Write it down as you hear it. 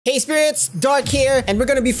Hey spirits, Dark here, and we're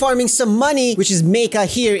gonna be farming some money, which is Meika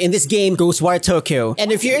here in this game, Ghostwire Tokyo.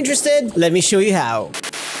 And if you're interested, let me show you how.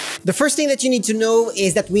 The first thing that you need to know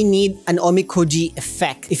is that we need an Omikoji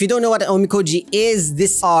effect. If you don't know what an Omikoji is,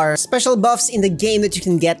 these are special buffs in the game that you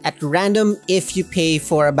can get at random if you pay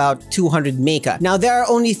for about 200 Meika. Now, there are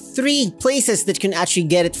only 3 places that you can actually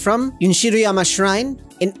get it from: Yunshiruyama Shrine,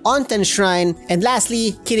 in Onten Shrine, and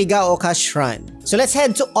lastly, Kirigaoka Shrine. So let's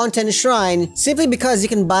head to Onten Shrine simply because you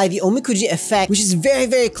can buy the Omikoji effect, which is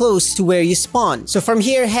very close to where you spawn. So from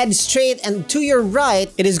here, head straight, and to your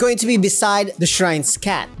right, it is going to be beside the Shrine's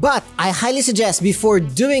cat. But I highly suggest before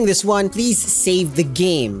doing this one, please save the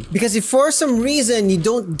game. Because if for some reason you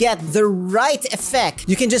don't get the right effect,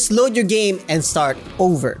 you can just load your game and start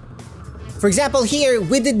over. For example, here,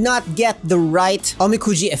 we did not get the right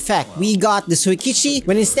Omikoji effect. We got the Soikichi,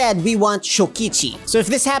 when instead we want Shokichi. So if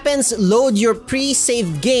this happens, load your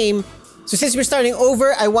pre-saved game. So since we're starting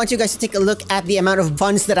over, I want you guys to take a look at the amount of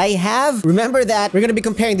funds that I have. Remember that we're gonna be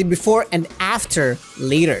comparing the before and after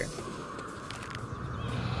later.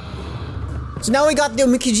 So now we got the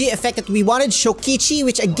Omikoji effect that we wanted, Shokichi,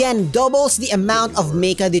 which again doubles the amount of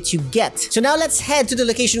Meika that you get. So now let's head to the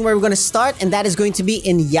location where we're gonna start, and that is going to be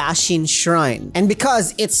in Yashin Shrine. And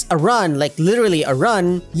because it's a run, like literally a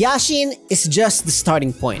run, Yashin is just the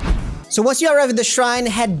starting point. So once you arrive at the shrine,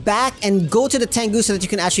 head back and go to the Tengu so that you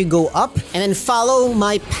can actually go up, and then follow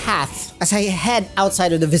my path as I head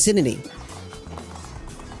outside of the vicinity.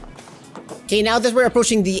 Okay, now that we're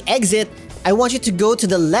approaching the exit, I want you to go to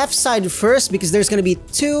the left side first because there's gonna be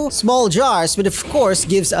 2 small jars, which of course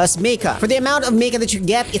gives us Meika. For the amount of Meika that you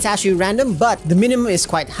get, it's actually random, but the minimum is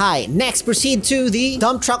quite high. Next, proceed to the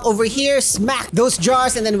dump truck over here, smack those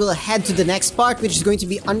jars, and then we'll head to the next part, which is going to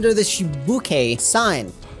be under the Shibuke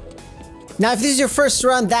sign. Now, if this is your first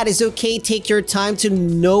run, that is okay. Take your time to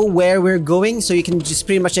know where we're going, so you can just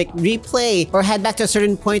pretty much like replay or head back to a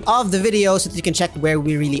certain point of the video so that you can check where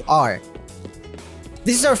we really are.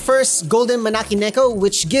 This is our first golden Manaki Neko,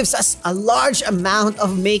 which gives us a large amount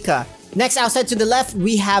of Meika. Next, outside to the left,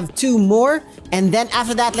 we have 2 more. And then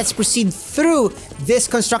after that, let's proceed through this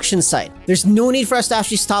construction site. There's no need for us to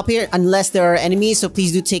actually stop here unless there are enemies, so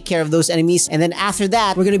please do take care of those enemies. And then after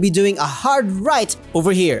that, we're going to be doing a hard right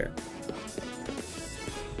over here.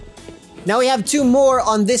 Now we have 2 more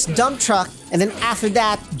on this dump truck, and then after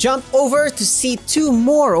that, jump over to see 2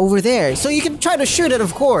 more over there. So you can try to shoot it,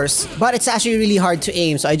 of course, but it's actually really hard to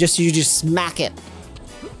aim, so you just smack it.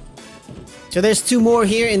 So there's 2 more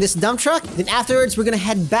here in this dump truck. Then afterwards, we're gonna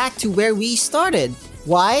head back to where we started.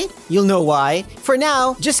 Why? You'll know why. For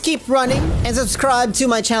now, just keep running and subscribe to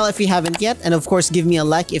my channel if you haven't yet. And of course, give me a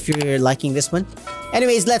like if you're liking this one.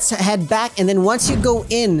 Anyways, let's head back, and then once you go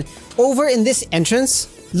in, over in this entrance,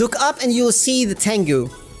 look up and you'll see the Tengu.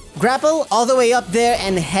 Grapple all the way up there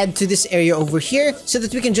and head to this area over here so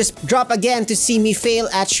that we can just drop again to see me fail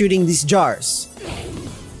at shooting these jars.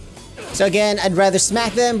 So again, I'd rather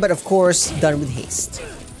smack them, but of course, done with haste.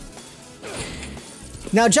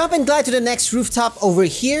 Now jump and glide to the next rooftop over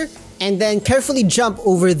here, and then carefully jump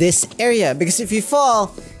over this area, because if you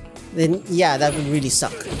fall, then yeah, that would really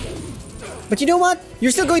suck. But you know what?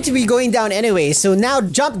 You're still going to be going down anyway, so now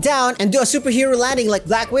jump down and do a superhero landing like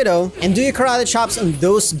Black Widow and do your karate chops on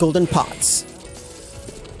those golden pots.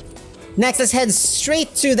 Next, let's head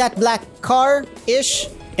straight to that black car-ish.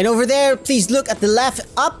 And over there, please look at the left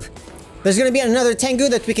up. There's gonna be another Tengu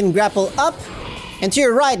that we can grapple up. And to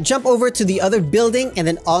your right, jump over to the other building and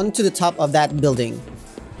then on to the top of that building.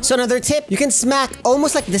 So another tip, you can smack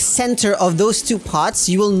almost like the center of those 2 pots.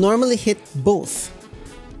 You will normally hit both.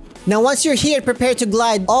 Now once you're here, prepare to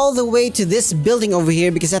glide all the way to this building over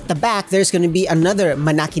here, because at the back, there's going to be another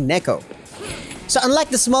Manaki Neko. So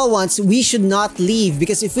unlike the small ones, we should not leave,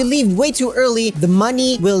 because if we leave way too early, the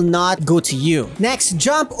money will not go to you. Next,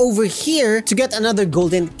 jump over here to get another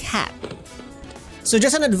golden cat. So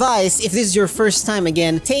just an advice, if this is your first time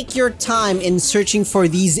again, take your time in searching for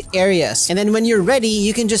these areas. And then when you're ready,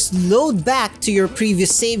 you can just load back to your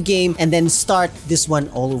previous save game and then start this one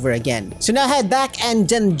all over again. So now head back and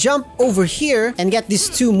then jump over here and get these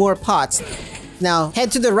 2 more pots. Now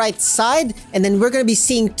head to the right side, and then we're gonna be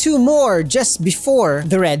seeing 2 more just before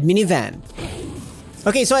the red minivan.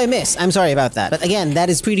 Okay, so I missed. I'm sorry about that. But again, that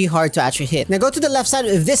is pretty hard to actually hit. Now go to the left side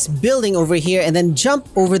of this building over here and then jump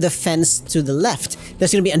over the fence to the left.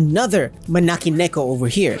 There's gonna be another Manaki Neko over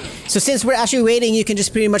here. So since we're actually waiting, you can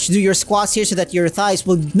just pretty much do your squats here so that your thighs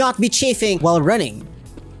will not be chafing while running.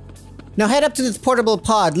 Now head up to the portable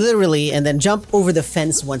pod, literally, and then jump over the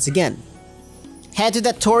fence once again. Head to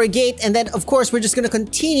that Torii gate, and then of course we're just gonna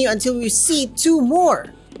continue until we see 2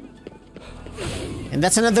 more. And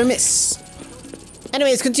that's another miss.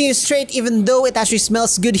 Anyways, continue straight even though it actually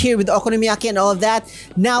smells good here with the okonomiyaki and all of that.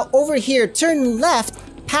 Now over here, turn left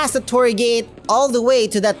past the torii gate all the way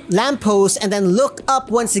to that lamppost and then look up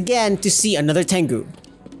once again to see another tengu.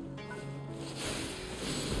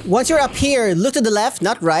 Once you're up here, look to the left,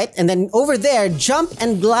 not right, and then over there, jump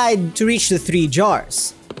and glide to reach the 3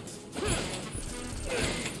 jars.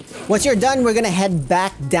 Once you're done, we're gonna head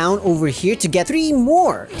back down over here to get 3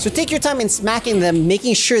 more. So take your time in smacking them,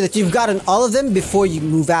 making sure that you've gotten all of them before you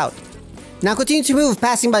move out. Now continue to move,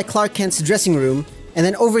 passing by Clark Kent's dressing room, and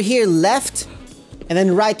then over here left, and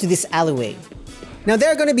then right to this alleyway. Now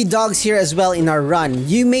there are going to be dogs here as well in our run.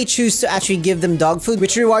 You may choose to actually give them dog food,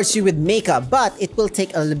 which rewards you with Meika, but it will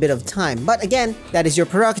take a little bit of time. But again, that is your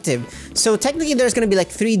prerogative. So technically there's going to be like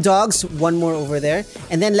 3 dogs, 1 more over there,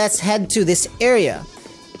 and then let's head to this area.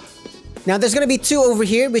 Now there's going to be 2 over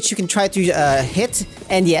here, which you can try to hit,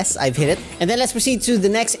 and yes, I've hit it. And then let's proceed to the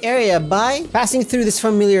next area by passing through this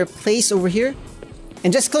familiar place over here.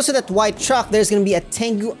 And just close to that white truck, there's going to be a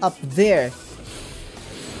tengu up there.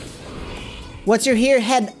 Once you're here,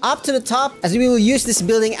 head up to the top as we will use this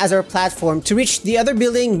building as our platform to reach the other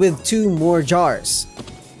building with 2 more jars.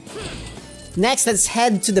 Next, let's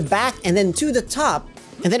head to the back and then to the top.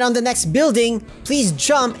 And then on the next building, please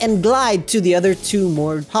jump and glide to the other 2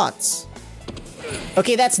 more pots.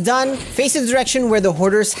 Okay, that's done. Face the direction where the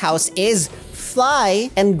hoarder's house is.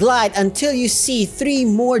 Fly and glide until you see 3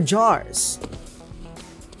 more jars.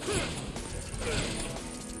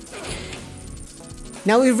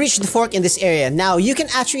 Now we've reached the fork in this area. Now you can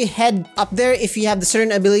actually head up there if you have the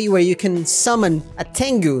certain ability where you can summon a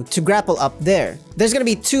tengu to grapple up there. There's gonna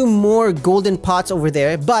be 2 more golden pots over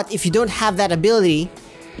there, but if you don't have that ability,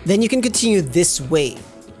 then you can continue this way.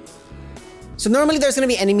 So normally there's gonna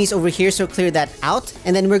be enemies over here, so clear that out,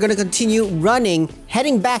 and then we're gonna continue running,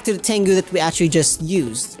 heading back to the tengu that we actually just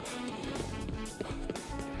used.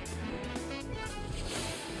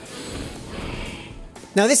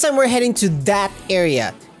 Now this time we're heading to that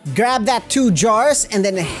area. Grab that 2 jars and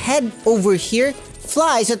then head over here.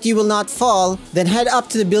 Fly so that you will not fall. Then head up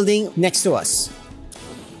to the building next to us.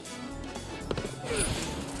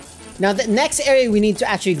 Now the next area we need to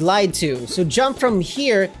actually glide to. So jump from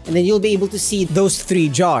here and then you'll be able to see those 3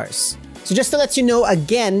 jars. So just to let you know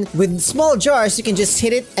again, with small jars you can just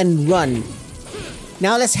hit it and run.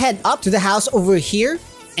 Now let's head up to the house over here.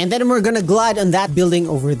 And then we're gonna glide on that building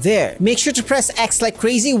over there. Make sure to press X like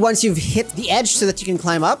crazy once you've hit the edge so that you can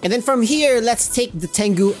climb up. And then from here, let's take the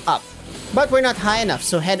tengu up. But we're not high enough,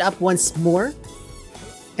 so head up once more.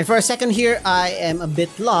 And for a second here, I am a bit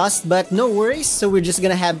lost, but no worries. So we're just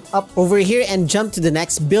gonna head up over here and jump to the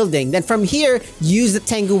next building. Then from here, use the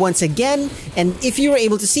tengu once again. And if you were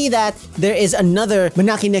able to see that, there is another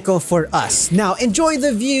Manaki Neko for us. Now, enjoy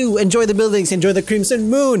the view, enjoy the buildings, enjoy the crimson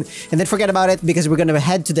moon. And then forget about it because we're gonna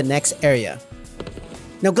head to the next area.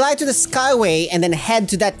 Now glide to the skyway and then head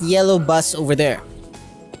to that yellow bus over there.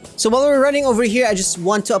 So while we're running over here, I just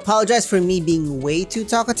want to apologize for me being way too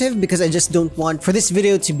talkative because I just don't want for this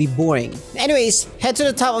video to be boring. Anyways, head to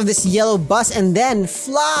the top of this yellow bus and then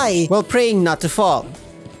fly while praying not to fall.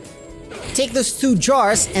 Take those 2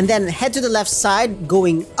 jars and then head to the left side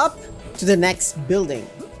going up to the next building.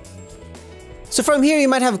 So from here, you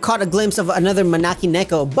might have caught a glimpse of another Manaki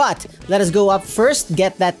Neko, but let us go up first,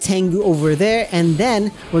 get that tengu over there, and then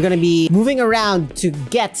we're gonna be moving around to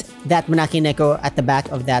get that Manaki Neko at the back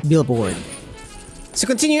of that billboard. So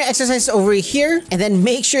continue your exercise over here, and then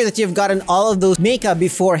make sure that you've gotten all of those Meika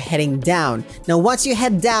before heading down. Now once you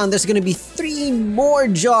head down, there's gonna be 3 more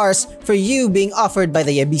jars for you being offered by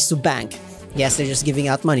the Yabisu Bank. Yes, they're just giving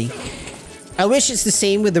out money. I wish it's the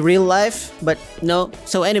same with the real life, but no.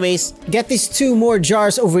 So anyways, get these 2 more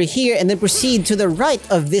jars over here and then proceed to the right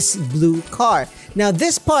of this blue car. Now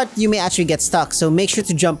this part, you may actually get stuck, so make sure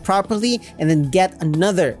to jump properly and then get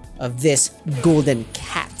another of this golden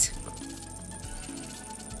cat.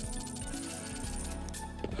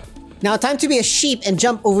 Now time to be a sheep and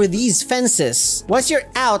jump over these fences. Once you're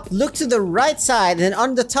out, look to the right side and then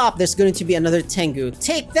on the top there's going to be another tengu.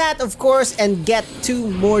 Take that of course and get 2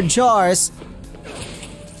 more jars.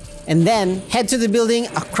 And then head to the building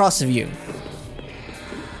across of you.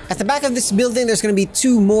 At the back of this building there's going to be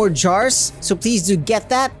 2 more jars, so please do get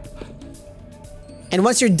that. And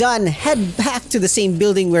once you're done, head back to the same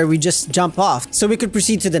building where we just jumped off so we could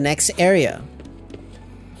proceed to the next area.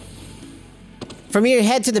 From here,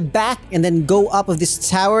 head to the back and then go up of this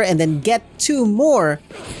tower and then get 2 more.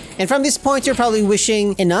 And from this point, you're probably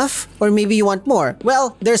wishing enough or maybe you want more.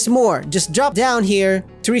 Well, there's more. Just drop down here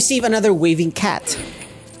to receive another waving cat.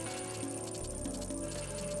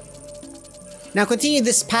 Now continue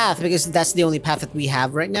this path because that's the only path that we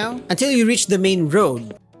have right now until you reach the main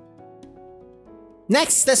road.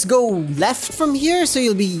 Next, let's go left from here, so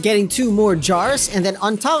you'll be getting 2 more jars, and then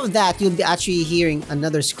on top of that, you'll be actually hearing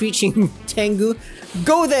another screeching Tengu.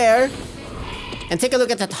 Go there and take a look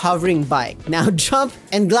at that hovering bike. Now jump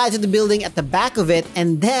and glide to the building at the back of it,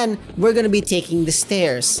 and then we're gonna be taking the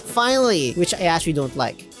stairs. Finally, which I actually don't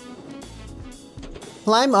like.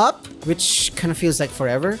 Climb up, which kind of feels like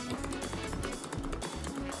forever.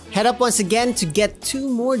 Head up once again to get 2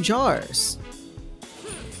 more jars.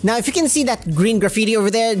 Now, if you can see that green graffiti over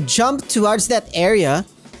there, jump towards that area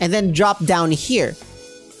and then drop down here.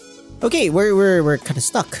 Okay, we're kind of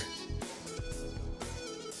stuck.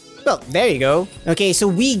 Well, there you go. Okay, so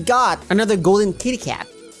we got another golden kitty cat.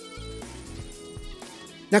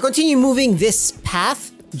 Now continue moving this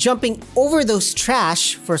path, jumping over those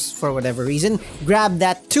trash for whatever reason. Grab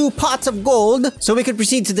that 2 pots of gold so we could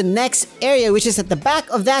proceed to the next area, which is at the back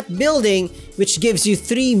of that building, which gives you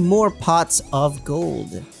 3 more pots of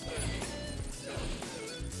gold.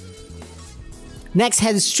 Next,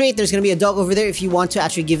 head straight. There's gonna be a dog over there if you want to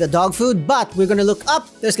actually give a dog food, but we're gonna look up.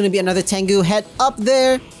 There's gonna be another Tengu. Head up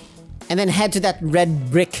there and then head to that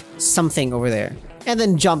red brick something over there and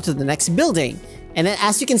then jump to the next building. And then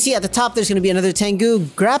as you can see at the top, there's gonna be another Tengu.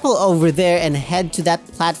 Grapple over there and head to that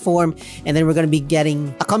platform, and then we're gonna be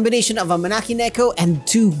getting a combination of a Manaki Neko and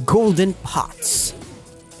 2 golden pots.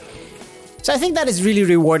 So I think that is really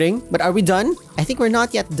rewarding, but are we done? I think we're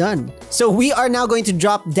not yet done. So we are now going to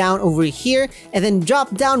drop down over here and then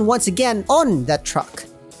drop down once again on that truck.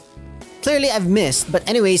 Clearly I've missed, but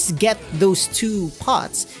anyways, get those 2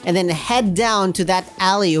 pots and then head down to that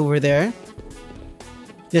alley over there.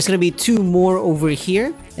 There's gonna be 2 more over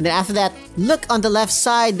here. And then after that, look on the left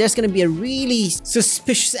side, there's gonna be a really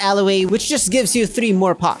suspicious alleyway, which just gives you 3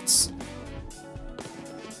 more pots.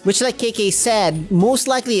 Which, like KK said, most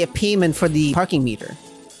likely a payment for the parking meter.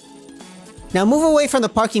 Now move away from the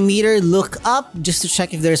parking meter, look up just to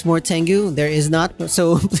check if there's more Tengu. There is not,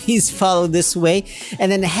 so please follow this way.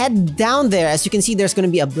 And then head down there. As you can see, there's gonna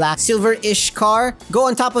be a black silver-ish car. Go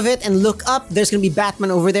on top of it and look up. There's gonna be Batman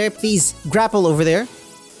over there. Please grapple over there.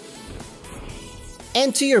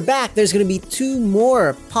 And to your back, there's gonna be 2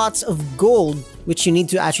 more pots of gold, which you need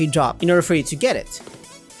to actually drop in order for you to get it.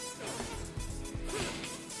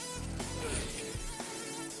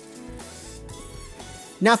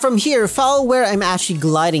 Now from here, follow where I'm actually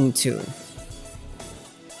gliding to.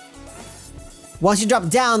 Once you drop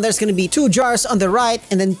down, there's gonna be 2 jars on the right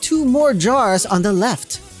and then 2 more jars on the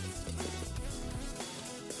left.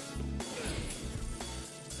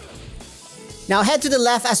 Now head to the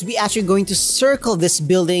left as we actually going to circle this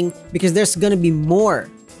building because there's gonna be more.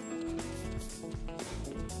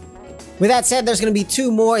 With that said, there's gonna be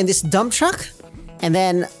 2 more in this dump truck. And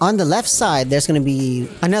then on the left side, there's gonna be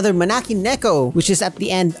another Manaki Neko, which is at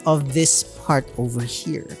the end of this part over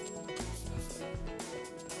here.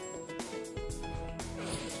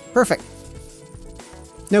 Perfect.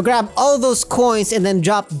 Now grab all those coins and then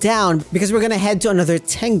drop down because we're gonna head to another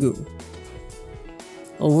Tengu.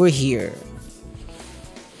 Over here.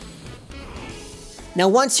 Now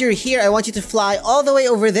once you're here, I want you to fly all the way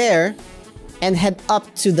over there and head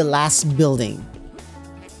up to the last building.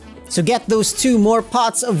 So get those 2 more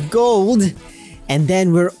pots of gold, and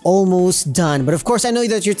then we're almost done. But of course, I know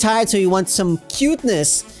that you're tired, so you want some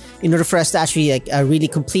cuteness in order for us to actually really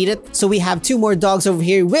complete it. So we have 2 more dogs over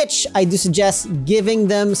here, which I do suggest giving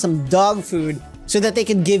them some dog food so that they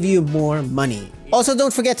can give you more money. Also,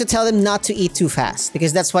 don't forget to tell them not to eat too fast,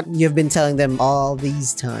 because that's what you've been telling them all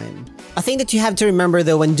these time. A thing that you have to remember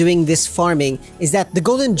though when doing this farming is that the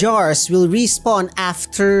golden jars will respawn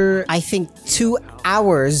after, I think, 2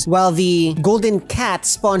 hours, while the golden cat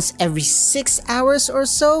spawns every 6 hours or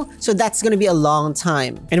so. So that's gonna be a long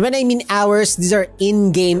time. And when I mean hours, these are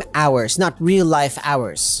in-game hours, not real-life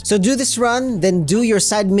hours. So do this run, then do your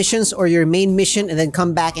side missions or your main mission, and then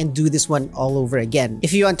come back and do this one all over again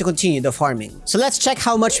if you want to continue the farming. So let's check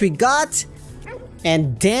how much we got.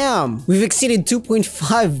 And damn, we've exceeded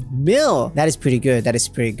 2.5 mil. That is pretty good. That is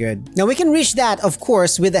pretty good. Now we can reach that, of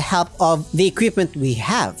course, with the help of the equipment we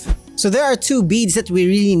have. So there are 2 beads that we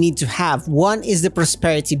really need to have. One is the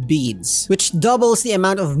prosperity beads, which doubles the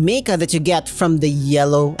amount of Meika that you get from the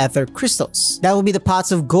yellow ether crystals. That will be the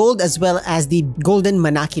pots of gold as well as the golden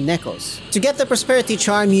Manaki Nekos. To get the prosperity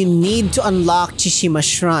charm, you need to unlock Chishima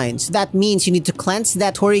Shrine. So that means you need to cleanse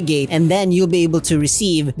that Tori Gate and then you'll be able to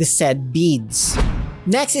receive the said beads.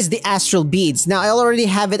 Next is the astral beads. Now I already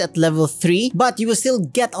have it at level 3, but you will still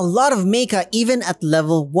get a lot of Meika even at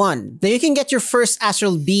level 1. Now you can get your first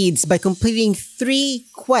astral beads by completing 3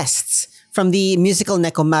 quests from the musical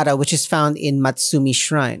Nekomata, which is found in Matsumi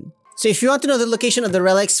Shrine. So if you want to know the location of the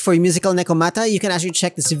relics for musical Nekomata, you can actually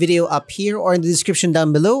check this video up here or in the description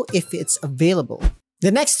down below if it's available. The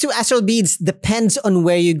next 2 astral beads depends on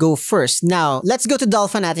where you go first. Now, let's go to Doll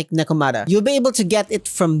Fanatic Nekomata. You'll be able to get it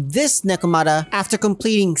from this Nekomata after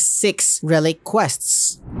completing 6 relic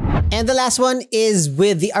quests. And the last one is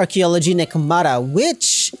with the Archaeology Nekomata,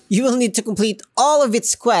 which you will need to complete all of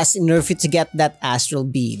its quests in order for you to get that astral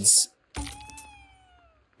beads.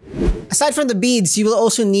 Aside from the beads, you will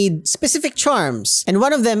also need specific charms. And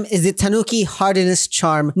one of them is the Tanuki Hardiness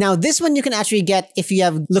Charm. Now, this one you can actually get if you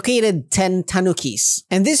have located 10 Tanukis.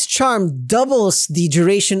 And this charm doubles the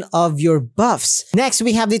duration of your buffs. Next,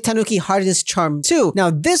 we have the Tanuki Hardiness Charm 2. Now,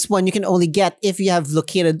 this one you can only get if you have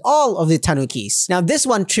located all of the Tanukis. Now, this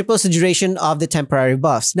one triples the duration of the temporary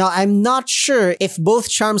buffs. Now, I'm not sure if both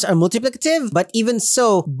charms are multiplicative, but even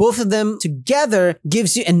so, both of them together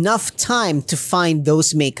gives you enough time to find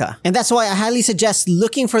those Meika. And that's why I highly suggest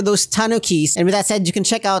looking for those Tanukis. And with that said, you can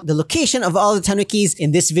check out the location of all the Tanukis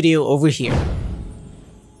in this video over here.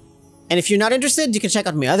 And if you're not interested, you can check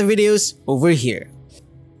out my other videos over here.